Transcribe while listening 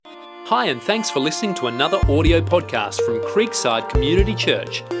Hi, and thanks for listening to another audio podcast from Creekside Community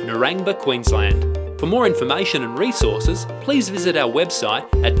Church, Narangba, Queensland. For more information and resources, please visit our website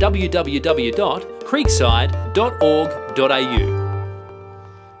at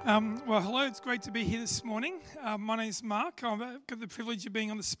www.creekside.org.au. Hello, it's great to be here this morning. My name is Mark. I've got the privilege of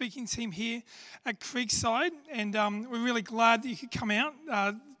being on the speaking team here at Creekside, and we're really glad that you could come out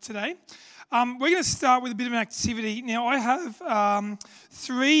today. We're going to start with a bit of an activity. Now, I have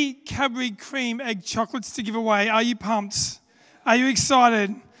 3 Cadbury cream egg chocolates to give away. Are you pumped? Are you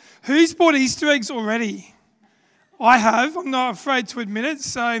excited? Who's bought Easter eggs already? I have. I'm not afraid to admit it.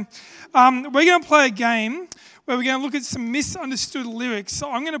 So we're going to play a game where we're going to look at some misunderstood lyrics.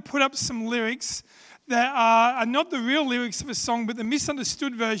 So I'm going to put up some lyrics that are not the real lyrics of a song, but the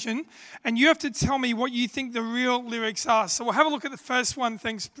misunderstood version. And you have to tell me what you think the real lyrics are. So we'll have a look at the first one.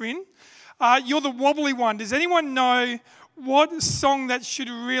 Thanks, Bryn. You're the wobbly one. Does anyone know what song that should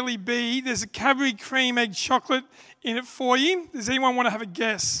really be? There's a Cadbury cream egg chocolate in it for you. Does anyone want to have a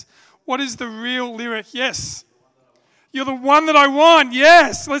guess? What is the real lyric? Yes. You're the one that I want.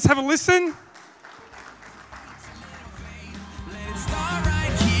 Yes. Let's have a listen. That's not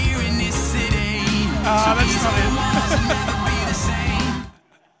it.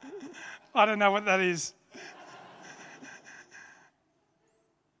 I don't know what that is.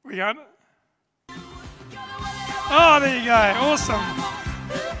 We got it? Oh, there you go. Awesome.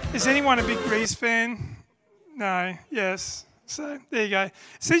 Is anyone a big Grease fan? No. Yes. So there you go. It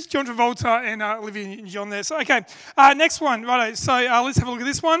says John Travolta and Olivia Newton-John there. So okay. Next one. Righto. So let's have a look at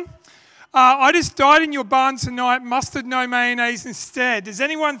this one. I just died in your barn tonight. Mustard, no mayonnaise instead. Does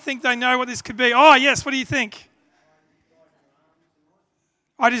anyone think they know what this could be? Oh yes. What do you think?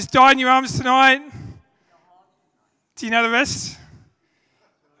 I just died in your arms tonight. Do you know the rest?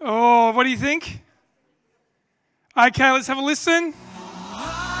 Oh, what do you think? Okay, let's have a listen.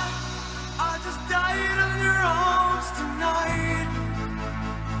 I just died in your arms tonight.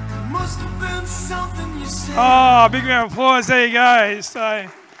 It must have been something you said. Oh, big round of applause. There you go. So,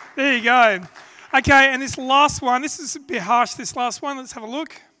 there you go. Okay, and this last one, this is a bit harsh, this last one. Let's have a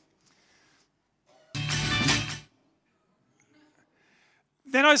look.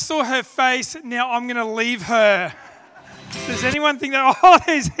 Then I saw her face, now I'm going to leave her. Does anyone think that? Oh,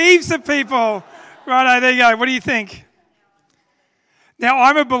 there's heaps of people. Righto, there you go. What do you think? Now,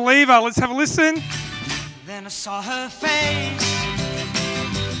 I'm a believer. Let's have a listen. Then I saw her face.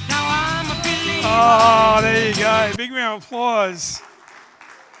 Now I'm a believer. Oh, there you go. Big round of applause.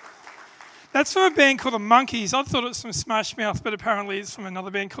 That's from a band called The Monkees. I thought it was from Smash Mouth, but apparently it's from another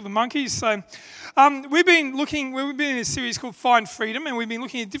band called The Monkees. So we've been in a series called Find Freedom, and we've been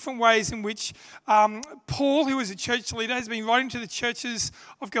looking at different ways in which Paul, who is a church leader, has been writing to the churches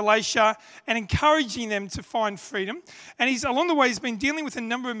of Galatia and encouraging them to find freedom. And along the way, he's been dealing with a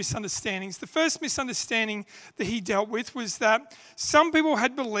number of misunderstandings. The first misunderstanding that he dealt with was that some people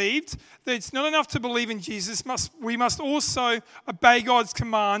had believed that it's not enough to believe in Jesus. We must also obey God's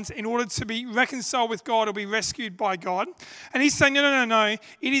commands in order to be reconciled with God or be rescued by God. And he's saying, no.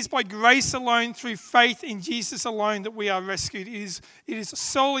 It is by grace alone, through faith in Jesus alone, that we are rescued. It is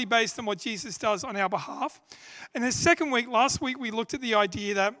solely based on what Jesus does on our behalf. And the last week, we looked at the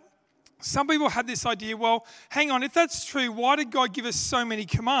idea that some people had this idea, well, hang on, if that's true, why did God give us so many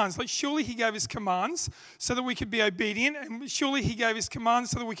commands? Like, surely he gave us commands so that we could be obedient, and surely he gave us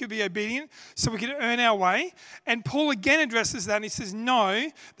commands so that we could be obedient, so we could earn our way. And Paul again addresses that, and he says, no,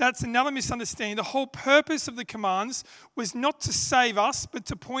 that's another misunderstanding. The whole purpose of the commands was not to save us, but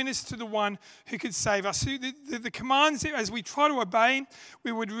to point us to the one who could save us. The commands, as we try to obey,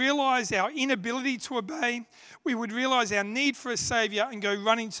 we would realize our inability to obey, we would realize our need for a Saviour and go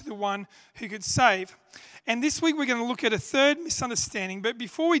running to the one who could save. And this week we're going to look at a third misunderstanding. But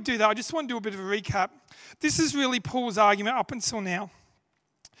before we do that, I just want to do a bit of a recap. This is really Paul's argument up until now.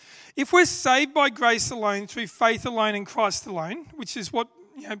 If we're saved by grace alone, through faith alone in Christ alone, which is what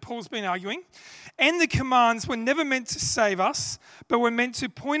Paul's been arguing, and the commands were never meant to save us, but were meant to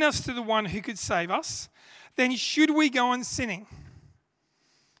point us to the one who could save us, then should we go on sinning?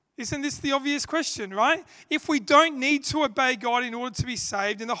 Isn't this the obvious question, right? If we don't need to obey God in order to be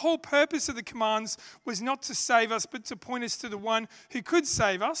saved, and the whole purpose of the commands was not to save us, but to point us to the one who could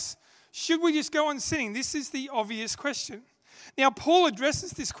save us, should we just go on sinning? This is the obvious question. Now, Paul addresses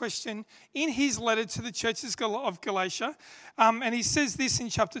this question in his letter to the churches of Galatia, and he says this in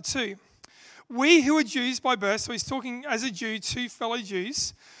chapter 2. We who are Jews by birth, so he's talking as a Jew to fellow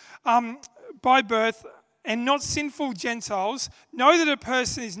Jews, by birth, and not sinful Gentiles, know that a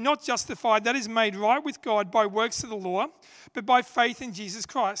person is not justified, that is made right with God by works of the law, but by faith in Jesus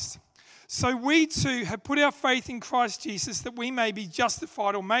Christ. So we too have put our faith in Christ Jesus that we may be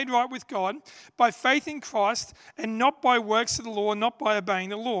justified or made right with God by faith in Christ and not by works of the law, not by obeying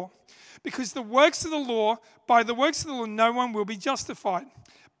the law. Because by the works of the law, no one will be justified.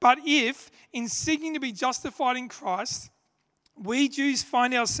 But if, in seeking to be justified in Christ, we Jews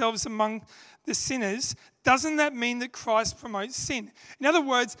find ourselves among the sinners, doesn't that mean that Christ promotes sin? In other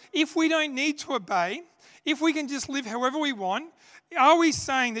words, if we don't need to obey, if we can just live however we want, are we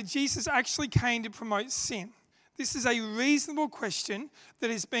saying that Jesus actually came to promote sin? This is a reasonable question that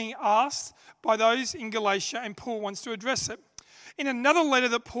is being asked by those in Galatia, and Paul wants to address it. In another letter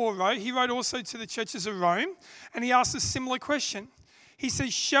that Paul wrote, he wrote also to the churches of Rome, and he asked a similar question. He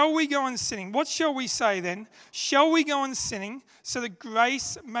says, shall we go on sinning? What shall we say then? Shall we go on sinning so that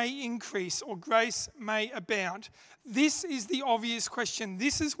grace may increase or grace may abound? This is the obvious question.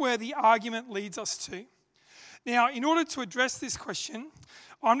 This is where the argument leads us to. Now, in order to address this question,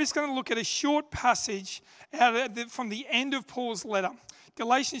 I'm just going to look at a short passage from the end of Paul's letter.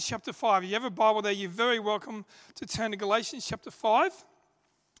 Galatians chapter 5. If you have a Bible there, you're very welcome to turn to Galatians chapter 5.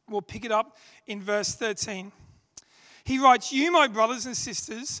 We'll pick it up in verse 13. He writes, you, my brothers and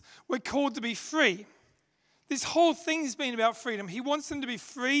sisters, were called to be free. This whole thing has been about freedom. He wants them to be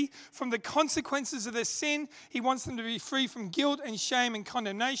free from the consequences of their sin. He wants them to be free from guilt and shame and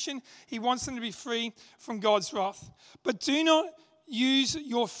condemnation. He wants them to be free from God's wrath. But do not use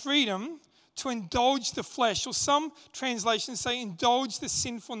your freedom to indulge the flesh, or some translations say indulge the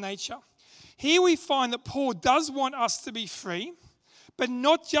sinful nature. Here we find that Paul does want us to be free, but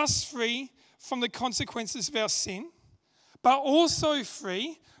not just free from the consequences of our sin, but also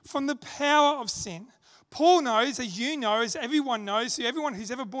free from the power of sin. Paul knows, as you know, as everyone knows, everyone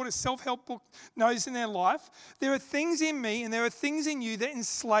who's ever bought a self-help book knows in their life, there are things in me and there are things in you that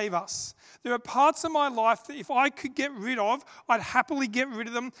enslave us. There are parts of my life that if I could get rid of, I'd happily get rid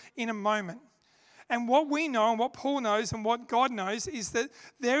of them in a moment. And what we know and what Paul knows and what God knows is that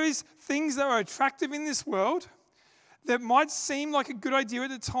there is things that are attractive in this world that might seem like a good idea at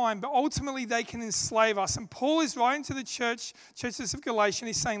the time, but ultimately they can enslave us. And Paul is writing to the churches of Galatia, and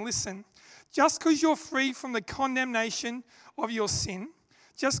he's saying, listen, just because you're free from the condemnation of your sin,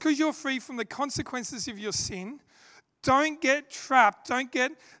 just because you're free from the consequences of your sin, don't get trapped, don't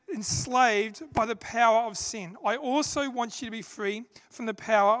get enslaved by the power of sin. I also want you to be free from the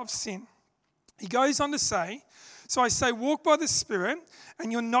power of sin. He goes on to say, so I say, walk by the Spirit,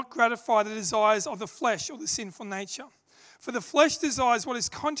 and you'll not gratify the desires of the flesh or the sinful nature. For the flesh desires what is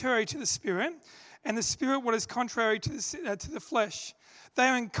contrary to the Spirit, and the Spirit what is contrary to the flesh. They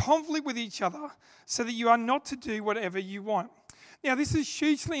are in conflict with each other, so that you are not to do whatever you want. Now, this is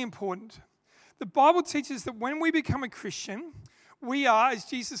hugely important. The Bible teaches that when we become a Christian, we are, as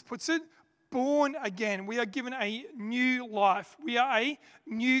Jesus puts it, born again. We are given a new life. We are a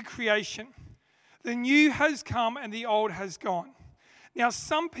new creation. The new has come and the old has gone. Now,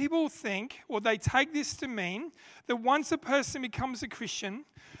 some people think, or they take this to mean, that once a person becomes a Christian,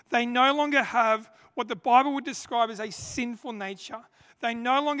 they no longer have what the Bible would describe as a sinful nature. They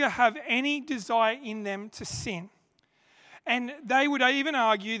no longer have any desire in them to sin. And they would even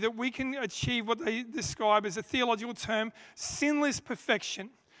argue that we can achieve what they describe as a theological term, sinless perfection.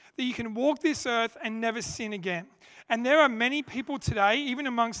 That you can walk this earth and never sin again. And there are many people today, even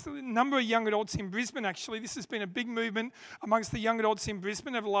amongst a number of young adults in Brisbane actually, this has been a big movement amongst the young adults in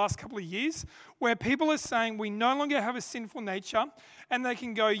Brisbane over the last couple of years, where people are saying we no longer have a sinful nature and they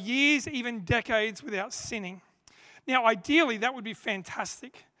can go years, even decades without sinning. Now, ideally, that would be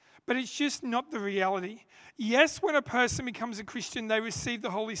fantastic, but it's just not the reality. Yes, when a person becomes a Christian, they receive the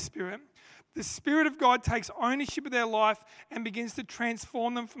Holy Spirit. The Spirit of God takes ownership of their life and begins to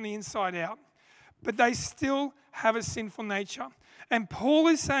transform them from the inside out. But they still have a sinful nature. And Paul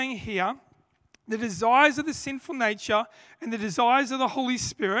is saying here, the desires of the sinful nature and the desires of the Holy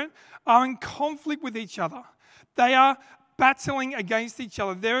Spirit are in conflict with each other. They are battling against each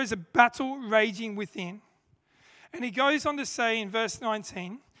other. There is a battle raging within. And he goes on to say in verse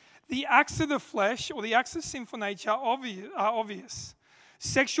 19, the acts of the flesh or the acts of sinful nature are obvious.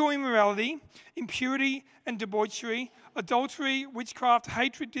 Sexual immorality, impurity and debauchery, adultery, witchcraft,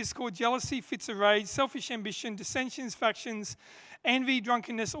 hatred, discord, jealousy, fits of rage, selfish ambition, dissensions, factions, envy,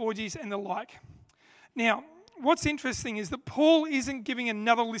 drunkenness, orgies, and the like. Now, what's interesting is that Paul isn't giving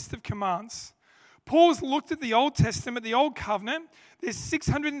another list of commands. Paul's looked at the Old Testament, the Old Covenant. There's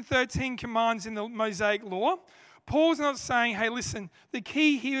 613 commands in the Mosaic Law. Paul's not saying, hey, listen, the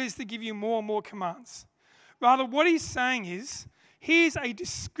key here is to give you more and more commands. Rather, what he's saying is, here's a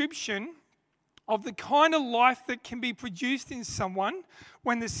description of the kind of life that can be produced in someone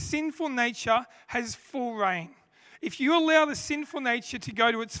when the sinful nature has full reign. If you allow the sinful nature to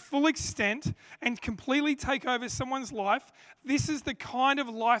go to its full extent and completely take over someone's life, this is the kind of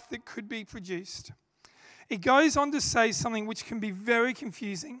life that could be produced. It goes on to say something which can be very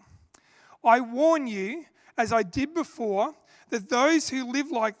confusing. I warn you, as I did before, that those who live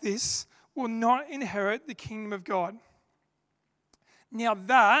like this will not inherit the kingdom of God. Now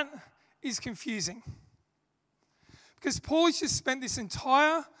that is confusing. Because Paul has just spent this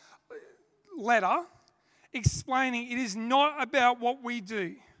entire letter explaining it is not about what we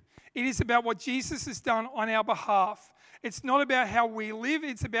do. It is about what Jesus has done on our behalf. It's not about how we live.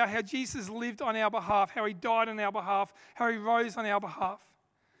 It's about how Jesus lived on our behalf, how he died on our behalf, how he rose on our behalf.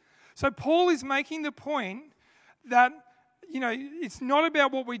 So Paul is making the point that, it's not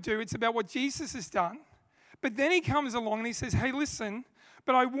about what we do. It's about what Jesus has done. But then he comes along and he says, hey, listen,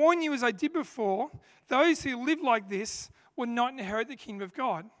 but I warn you as I did before, those who live like this will not inherit the kingdom of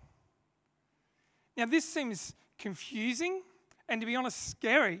God. Now, this seems confusing and, to be honest,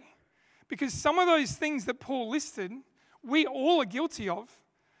 scary, because some of those things that Paul listed, we all are guilty of.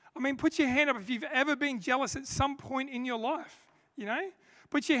 I mean, put your hand up if you've ever been jealous at some point in your life,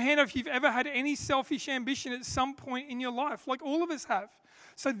 Put your hand up if you've ever had any selfish ambition at some point in your life, like all of us have.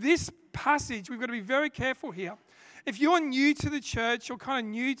 So this passage, we've got to be very careful here. If you're new to the church or kind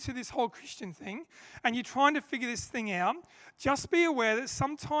of new to this whole Christian thing and you're trying to figure this thing out, just be aware that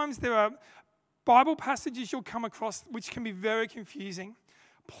sometimes there are Bible passages you'll come across which can be very confusing.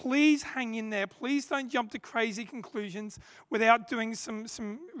 Please hang in there. Please don't jump to crazy conclusions without doing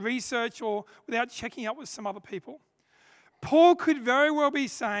some research or without checking up with some other people. Paul could very well be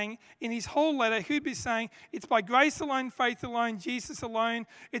saying in his whole letter, he'd be saying, it's by grace alone, faith alone, Jesus alone.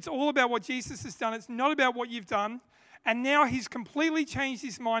 It's all about what Jesus has done. It's not about what you've done. And now he's completely changed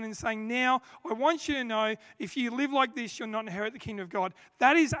his mind and saying, now I want you to know if you live like this, you'll not inherit the kingdom of God.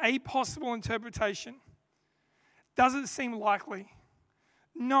 That is a possible interpretation. Does it seem likely?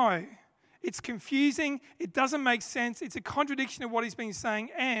 No. It's confusing. It doesn't make sense. It's a contradiction of what he's been saying.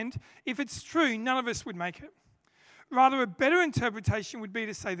 And if it's true, none of us would make it. Rather, a better interpretation would be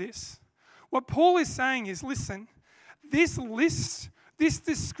to say this. What Paul is saying is, listen, this list, this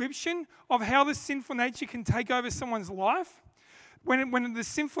description of how the sinful nature can take over someone's life, when the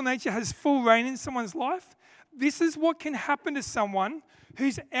sinful nature has full reign in someone's life, this is what can happen to someone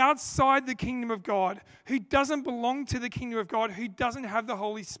who's outside the kingdom of God, who doesn't belong to the kingdom of God, who doesn't have the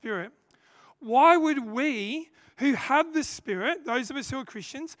Holy Spirit. Why would we who have the Spirit, those of us who are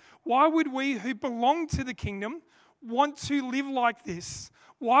Christians, why would we who belong to the kingdom want to live like this?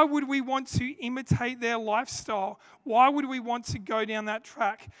 Why would we want to imitate their lifestyle? Why would we want to go down that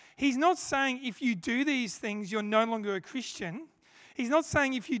track? He's not saying if you do these things, you're no longer a Christian. He's not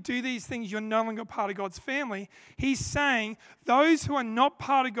saying if you do these things, you're no longer part of God's family. He's saying those who are not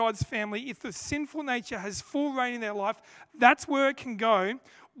part of God's family, if the sinful nature has full reign in their life, that's where it can go.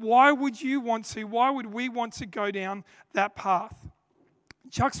 Why would you want to? Why would we want to go down that path?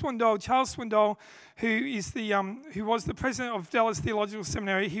 Charles Swindoll, who was the president of Dallas Theological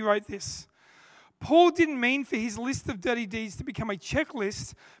Seminary, he wrote this. Paul didn't mean for his list of dirty deeds to become a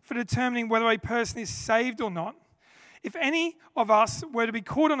checklist for determining whether a person is saved or not. If any of us were to be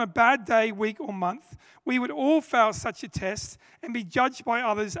caught on a bad day, week, or month, we would all fail such a test and be judged by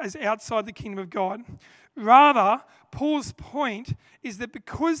others as outside the kingdom of God. Rather, Paul's point is that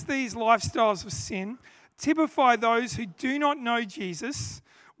because these lifestyles of sin typify those who do not know Jesus,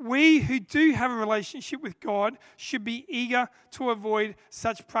 we who do have a relationship with God should be eager to avoid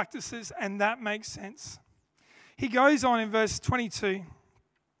such practices, and that makes sense. He goes on in verse 22.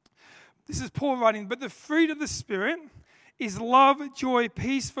 This is Paul writing, but the fruit of the Spirit is love, joy,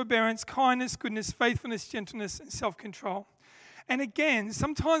 peace, forbearance, kindness, goodness, faithfulness, gentleness, and self-control. And again,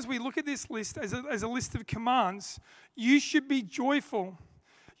 sometimes we look at this list as a list of commands. You should be joyful.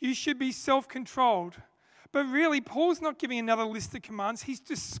 You should be self-controlled. But really, Paul's not giving another list of commands. He's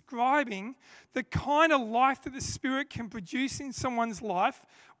describing the kind of life that the Spirit can produce in someone's life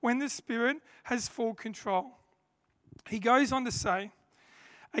when the Spirit has full control. He goes on to say,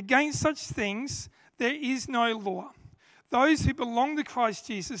 against such things there is no law. Those who belong to Christ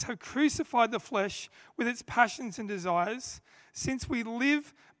Jesus have crucified the flesh with its passions and desires. Since we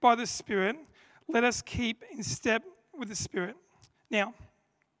live by the Spirit, let us keep in step with the Spirit. Now,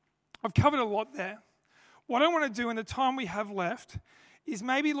 I've covered a lot there. What I want to do in the time we have left is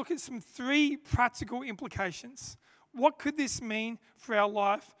maybe look at some 3 practical implications. What could this mean for our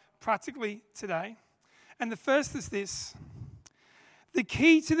life practically today? And the first is this. The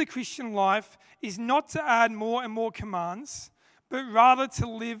key to the Christian life is not to add more and more commands, but rather to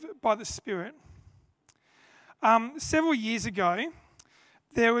live by the Spirit. Several years ago,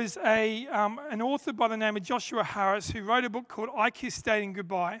 there was an author by the name of Joshua Harris who wrote a book called I Kissed Dating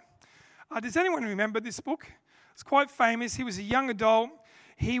Goodbye. Does anyone remember this book? It's quite famous. He was a young adult.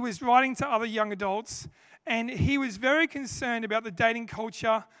 He was writing to other young adults, and he was very concerned about the dating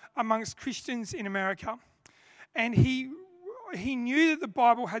culture amongst Christians in America. And he knew that the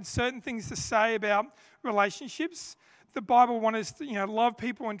Bible had certain things to say about relationships. The Bible wanted us to, love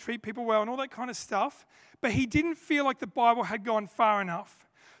people and treat people well and all that kind of stuff. But he didn't feel like the Bible had gone far enough.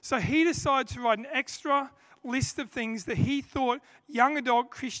 So he decided to write an extra list of things that he thought young adult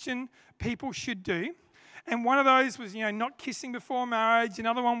Christian people should do. And one of those was, not kissing before marriage.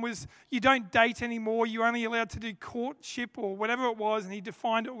 Another one was you don't date anymore. You're only allowed to do courtship or whatever it was, and he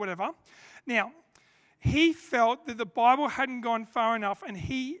defined it or whatever. Now, he felt that the Bible hadn't gone far enough, and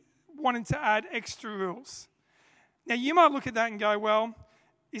he wanted to add extra rules. Now, you might look at that and go, well,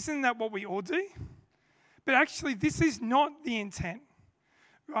 isn't that what we all do? But actually, this is not the intent,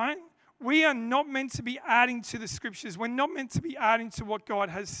 right? We are not meant to be adding to the scriptures. We're not meant to be adding to what God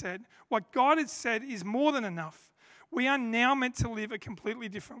has said. What God has said is more than enough. We are now meant to live a completely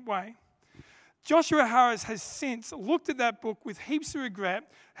different way. Joshua Harris has since looked at that book with heaps of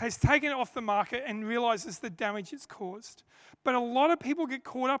regret, has taken it off the market and realizes the damage it's caused. But a lot of people get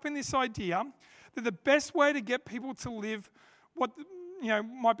caught up in this idea that the best way to get people to live what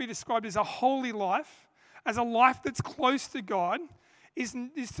might be described as a holy life, as a life that's close to God, is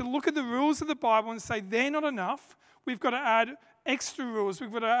to look at the rules of the Bible and say they're not enough. We've got to add extra rules.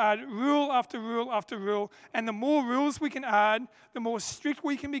 We've got to add rule after rule after rule. And the more rules we can add, the more strict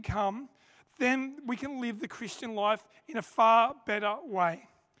we can become, then we can live the Christian life in a far better way.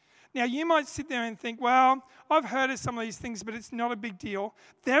 Now, you might sit there and think, well, I've heard of some of these things, but it's not a big deal.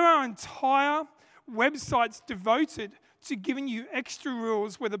 There are entire websites devoted to giving you extra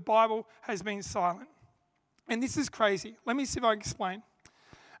rules where the Bible has been silent. And this is crazy. Let me see if I can explain.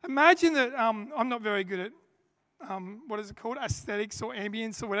 Imagine that I'm not very good at, aesthetics or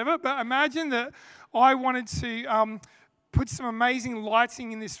ambience or whatever, but imagine that I wanted to put some amazing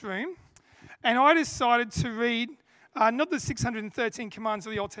lighting in this room, and I decided to read not the 613 commands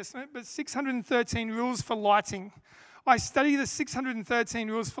of the Old Testament, but 613 rules for lighting. I study the 613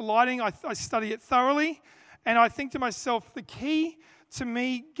 rules for lighting. I study it thoroughly, and I think to myself, the key to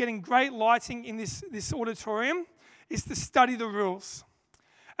me getting great lighting in this auditorium is to study the rules.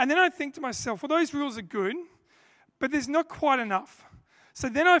 And then I think to myself, well, those rules are good, but there's not quite enough. So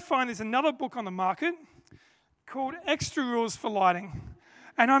then I find there's another book on the market called Extra Rules for Lighting.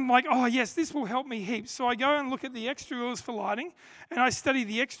 And I'm like, oh yes, this will help me heaps. So I go and look at the extra rules for lighting, and I study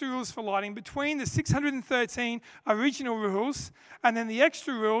the extra rules for lighting between the 613 original rules and then the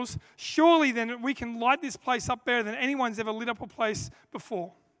extra rules. Surely then we can light this place up better than anyone's ever lit up a place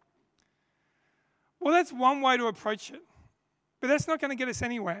before. Well, that's one way to approach it, but that's not going to get us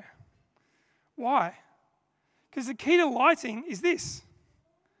anywhere. Why? Because the key to lighting is this.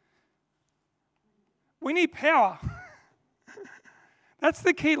 We need power. That's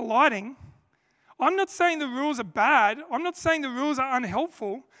the key to lighting. I'm not saying the rules are bad. I'm not saying the rules are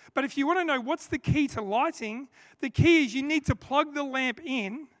unhelpful. But if you want to know what's the key to lighting, the key is you need to plug the lamp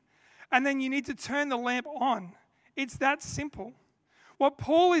in and then you need to turn the lamp on. It's that simple. What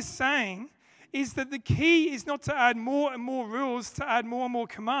Paul is saying is that the key is not to add more and more rules, to add more and more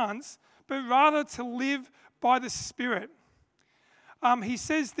commands, but rather to live by the Spirit. He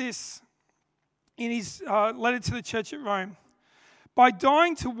says this in his letter to the church at Rome. By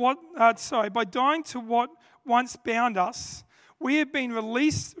dying to what once bound us, we have been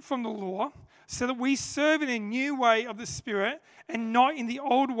released from the law so that we serve in a new way of the Spirit and not in the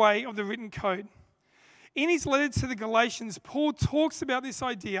old way of the written code. In his letter to the Galatians, Paul talks about this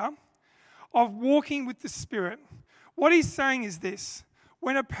idea of walking with the Spirit. What he's saying is this: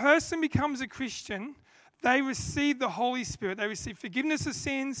 when a person becomes a Christian, they receive the Holy Spirit. They receive forgiveness of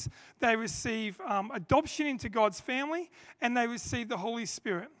sins. They receive adoption into God's family. And they receive the Holy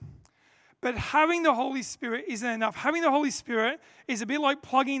Spirit. But having the Holy Spirit isn't enough. Having the Holy Spirit is a bit like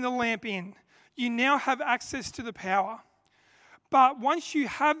plugging the lamp in. You now have access to the power. But once you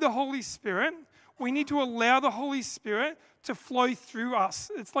have the Holy Spirit, we need to allow the Holy Spirit to flow through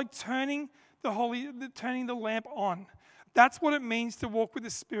us. It's like turning the lamp on. That's what it means to walk with the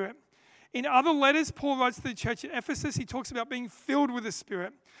Spirit. In other letters, Paul writes to the church at Ephesus, he talks about being filled with the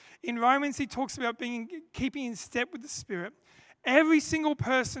Spirit. In Romans, he talks about keeping in step with the Spirit. Every single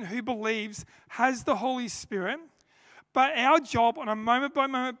person who believes has the Holy Spirit, but our job on a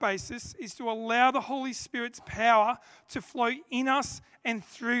moment-by-moment basis is to allow the Holy Spirit's power to flow in us and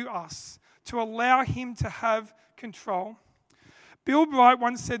through us, to allow him to have control. Bill Bright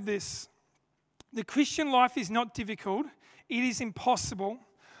once said this: the Christian life is not difficult. it is impossible.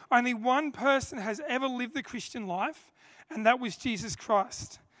 Only one person has ever lived the Christian life, and that was Jesus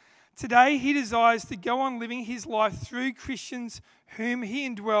Christ. Today, he desires to go on living his life through Christians whom he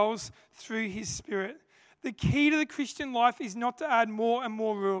indwells through his Spirit. The key to the Christian life is not to add more and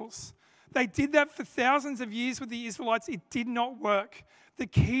more rules. They did that for thousands of years with the Israelites. It did not work. The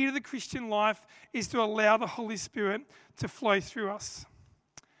key to the Christian life is to allow the Holy Spirit to flow through us.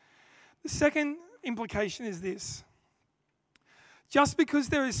 The second implication is this. Just because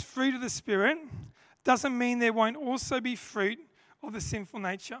there is fruit of the Spirit doesn't mean there won't also be fruit of the sinful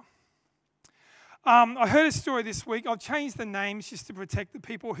nature. I heard a story this week. I've changed the names just to protect the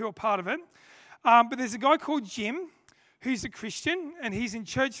people who are part of it. But there's a guy called Jim who's a Christian, and he's in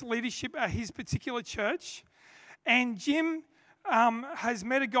church leadership at his particular church. And Jim has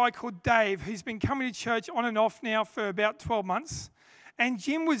met a guy called Dave who's been coming to church on and off now for about 12 months. And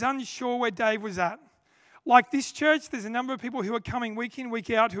Jim was unsure where Dave was at. Like this church, there's a number of people who are coming week in, week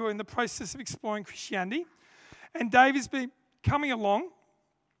out who are in the process of exploring Christianity. And Dave has been coming along.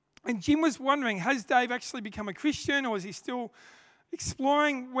 And Jim was wondering, has Dave actually become a Christian, or is he still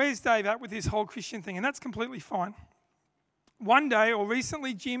exploring? Where's Dave at with this whole Christian thing? And that's completely fine. One day, or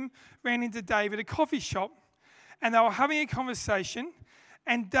recently, Jim ran into Dave at a coffee shop, and they were having a conversation,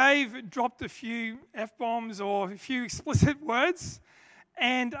 and Dave dropped a few F-bombs or a few explicit words,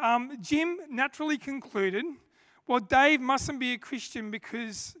 and Jim naturally concluded, well, Dave mustn't be a Christian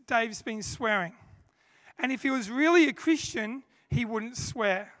because Dave's been swearing. And if he was really a Christian, he wouldn't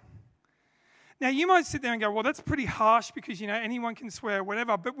swear. Now, you might sit there and go, well, that's pretty harsh because, anyone can swear,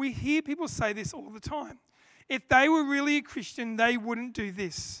 whatever. But we hear people say this all the time. If they were really a Christian, they wouldn't do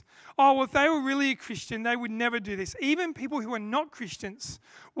this. Oh, well, if they were really a Christian, they would never do this. Even people who are not Christians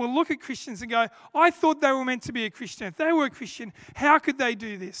will look at Christians and go, I thought they were meant to be a Christian. If they were a Christian, how could they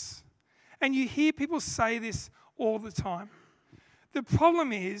do this? And you hear people say this all the time. The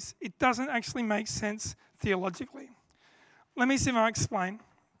problem is, it doesn't actually make sense theologically. Let me see if I explain.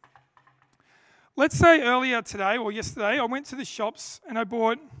 Let's say earlier today or yesterday, I went to the shops and I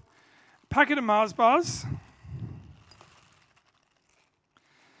bought a packet of Mars bars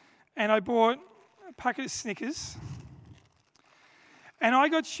and I bought a packet of Snickers. And I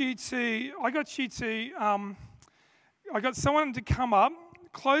got someone to come up,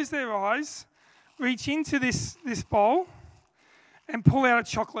 close their eyes, reach into this bowl and pull out a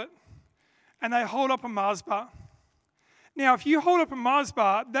chocolate. And they hold up a Mars bar. Now, if you hold up a Mars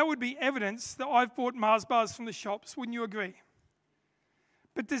bar, that would be evidence that I've bought Mars bars from the shops. Wouldn't you agree?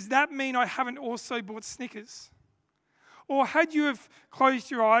 But does that mean I haven't also bought Snickers? Or had you have closed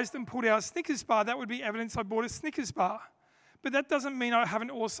your eyes and pulled out a Snickers bar, that would be evidence I bought a Snickers bar. But that doesn't mean I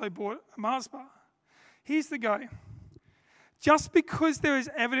haven't also bought a Mars bar. Here's the go. Just because there is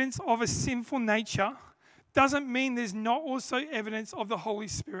evidence of a sinful nature doesn't mean there's not also evidence of the Holy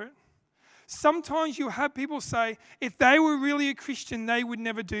Spirit. Sometimes you'll have people say, if they were really a Christian, they would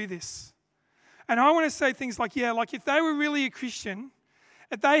never do this. And I want to say things like, if they were really a Christian,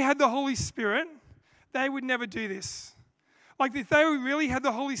 if they had the Holy Spirit, they would never do this. Like if they really had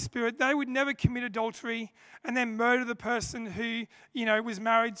the Holy Spirit, they would never commit adultery and then murder the person who, was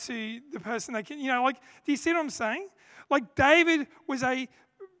married to the person do you see what I'm saying? Like David was a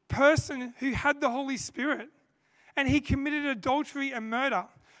person who had the Holy Spirit and he committed adultery and murder.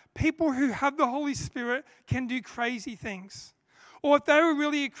 People who have the Holy Spirit can do crazy things. Or if they were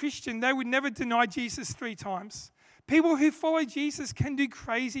really a Christian, they would never deny Jesus 3 times. People who follow Jesus can do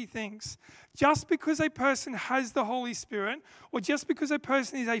crazy things. Just because a person has the Holy Spirit or just because a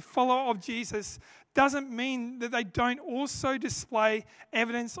person is a follower of Jesus doesn't mean that they don't also display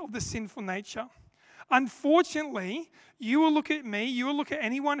evidence of the sinful nature. Unfortunately, you will look at me, you will look at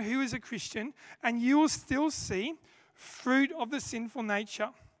anyone who is a Christian, and you will still see fruit of the sinful nature.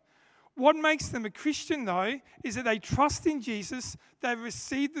 What makes them a Christian, though, is that they trust in Jesus, they've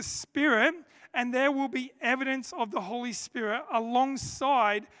received the Spirit, and there will be evidence of the Holy Spirit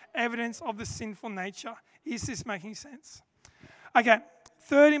alongside evidence of the sinful nature. Is this making sense? Okay,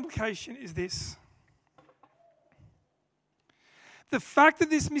 third implication is this. The fact that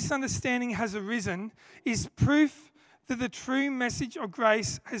this misunderstanding has arisen is proof that the true message of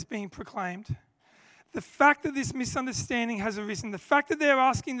grace has been proclaimed. The fact that this misunderstanding has arisen, the fact that they're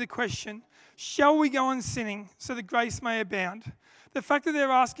asking the question, shall we go on sinning so that grace may abound? The fact that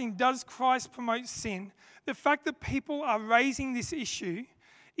they're asking, does Christ promote sin? The fact that people are raising this issue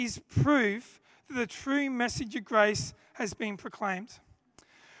is proof that the true message of grace has been proclaimed.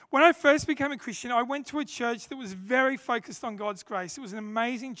 When I first became a Christian, I went to a church that was very focused on God's grace. It was an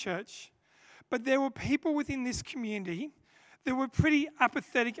amazing church. But there were people within this community that were pretty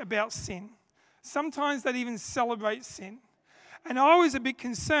apathetic about sin. Sometimes they'd even celebrate sin. And I was a bit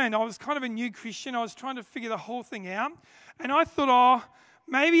concerned. I was kind of a new Christian. I was trying to figure the whole thing out. And I thought,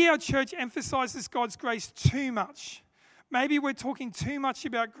 maybe our church emphasizes God's grace too much. Maybe we're talking too much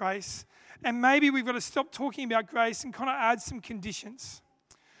about grace. And maybe we've got to stop talking about grace and kind of add some conditions.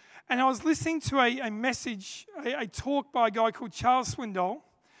 And I was listening to a talk by a guy called Charles Swindoll.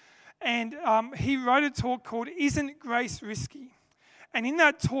 And he wrote a talk called Isn't Grace Risky? And in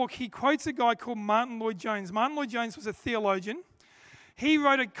that talk, he quotes a guy called Martin Lloyd-Jones. Martin Lloyd-Jones was a theologian. He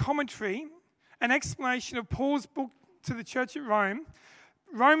wrote a commentary, an explanation of Paul's book to the church at Rome.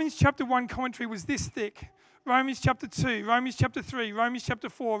 Romans chapter 1 commentary was this thick. Romans chapter 2, Romans chapter 3, Romans chapter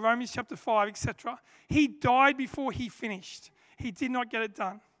 4, Romans chapter 5, etc. He died before he finished. He did not get it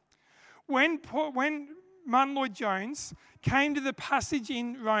done. When Martin Lloyd-Jones came to the passage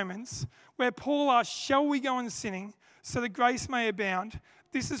in Romans where Paul asked, shall we go on sinning so that grace may abound?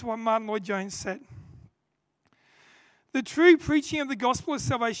 This is what Martin Lloyd-Jones said. The true preaching of the gospel of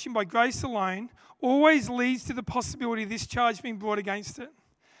salvation by grace alone always leads to the possibility of this charge being brought against it.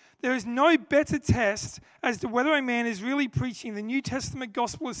 There is no better test as to whether a man is really preaching the New Testament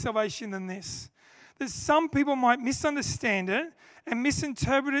gospel of salvation than this. That some people might misunderstand it and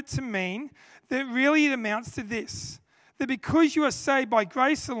misinterpret it to mean that really it amounts to this. That because you are saved by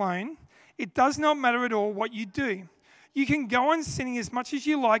grace alone, it does not matter at all what you do. You can go on sinning as much as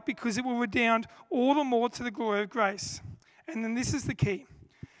you like because it will redound all the more to the glory of grace. And then this is the key.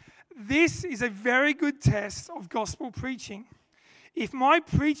 This is a very good test of gospel preaching. If my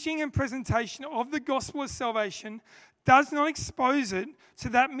preaching and presentation of the gospel of salvation does not expose it to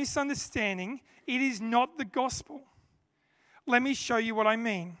that misunderstanding, it is not the gospel. Let me show you what I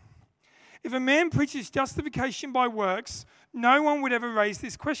mean. If a man preaches justification by works, no one would ever raise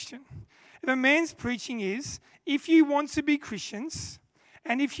this question. If a man's preaching is, if you want to be Christians,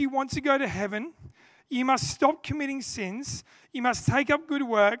 and if you want to go to heaven, you must stop committing sins, you must take up good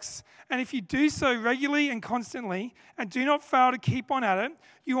works, and if you do so regularly and constantly, and do not fail to keep on at it,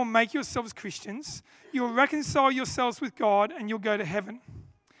 you will make yourselves Christians, you will reconcile yourselves with God, and you'll go to heaven.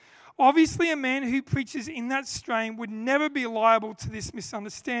 Obviously, a man who preaches in that strain would never be liable to this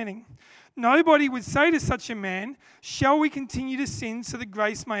misunderstanding. Nobody would say to such a man, shall we continue to sin so that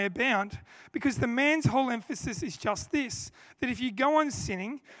grace may abound? Because the man's whole emphasis is just this, that if you go on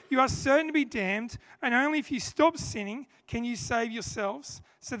sinning, you are certain to be damned, and only if you stop sinning can you save yourselves.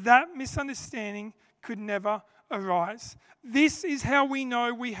 So that misunderstanding could never arise. This is how we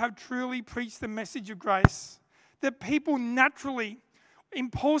know we have truly preached the message of grace. That people naturally,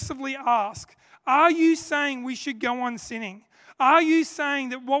 impulsively ask, are you saying we should go on sinning? Are you saying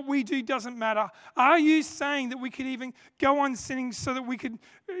that what we do doesn't matter? Are you saying that we could even go on sinning so that we could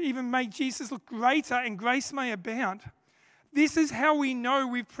even make Jesus look greater and grace may abound? This is how we know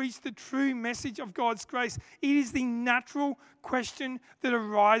we've preached the true message of God's grace. It is the natural question that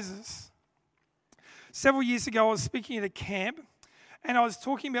arises. Several years ago, I was speaking at a camp, and I was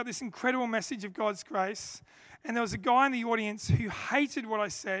talking about this incredible message of God's grace. And there was a guy in the audience who hated what I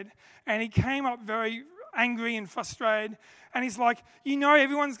said, and he came up very angry and frustrated. And he's like,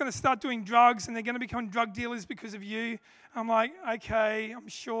 everyone's going to start doing drugs, and they're going to become drug dealers because of you. I'm like, okay, I'm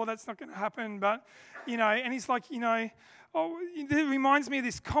sure that's not going to happen, but, and he's like, it reminds me of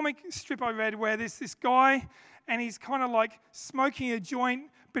this comic strip I read where there's this guy, and he's kind of like smoking a joint,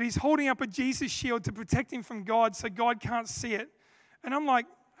 but he's holding up a Jesus shield to protect him from God so God can't see it. And I'm like,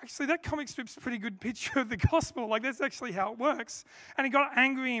 actually, that comic strip's a pretty good picture of the gospel. Like, that's actually how it works. And he got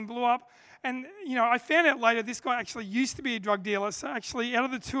angry and blew up. And, I found out later this guy actually used to be a drug dealer. So actually, out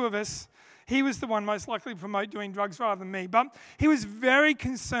of the two of us, he was the one most likely to promote doing drugs rather than me. But he was very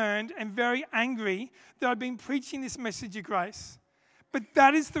concerned and very angry that I'd been preaching this message of grace. But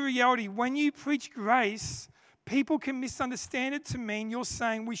that is the reality. When you preach grace, people can misunderstand it to mean you're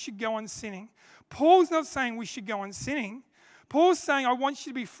saying we should go on sinning. Paul's not saying we should go on sinning. Paul's saying, I want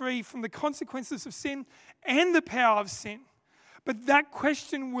you to be free from the consequences of sin and the power of sin. But that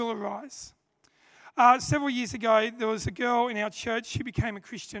question will arise. Several years ago, there was a girl in our church who became a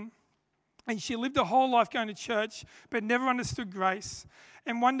Christian. And she lived her whole life going to church, but never understood grace.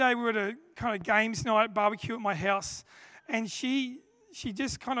 And one day we were at a kind of games night, barbecue at my house. And she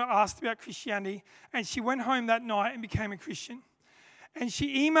just kind of asked about Christianity. And she went home that night and became a Christian. And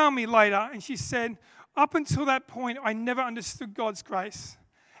she emailed me later and she said, up until that point, I never understood God's grace.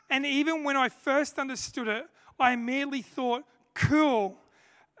 And even when I first understood it, I immediately thought, cool,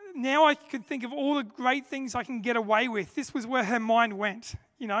 now I could think of all the great things I can get away with. This was where her mind went,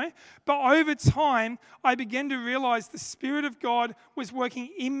 you know. But over time, I began to realize the Spirit of God was working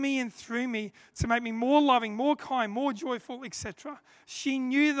in me and through me to make me more loving, more kind, more joyful, etc. She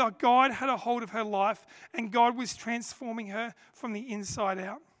knew that God had a hold of her life and God was transforming her from the inside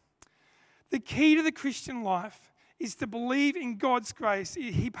out. The key to the Christian life is to believe in God's grace.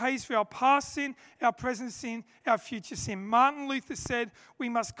 He pays for our past sin, our present sin, our future sin. Martin Luther said we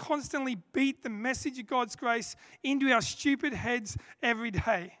must constantly beat the message of God's grace into our stupid heads every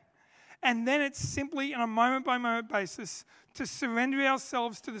day. And then it's simply on a moment-by-moment basis to surrender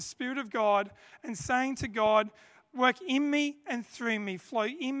ourselves to the Spirit of God and saying to God, work in me and through me, flow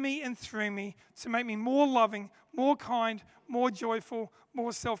in me and through me to make me more loving, more kind, more joyful,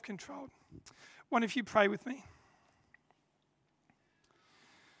 more self-controlled. Why don't you pray with me?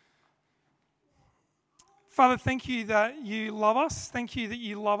 Father, thank you that you love us. Thank you that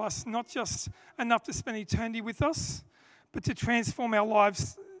you love us not just enough to spend eternity with us, but to transform our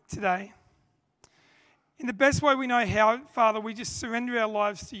lives today. In the best way we know how, Father, we just surrender our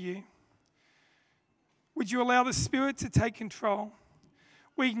lives to you. Would you allow the Spirit to take control?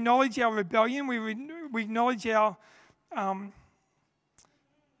 We acknowledge our rebellion. We acknowledge our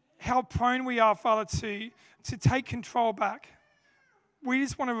how prone we are, Father, to take control back. We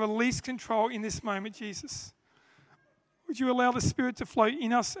just want to release control in this moment, Jesus. Would you allow the Spirit to flow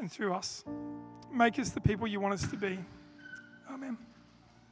in us and through us? Make us the people you want us to be. Amen.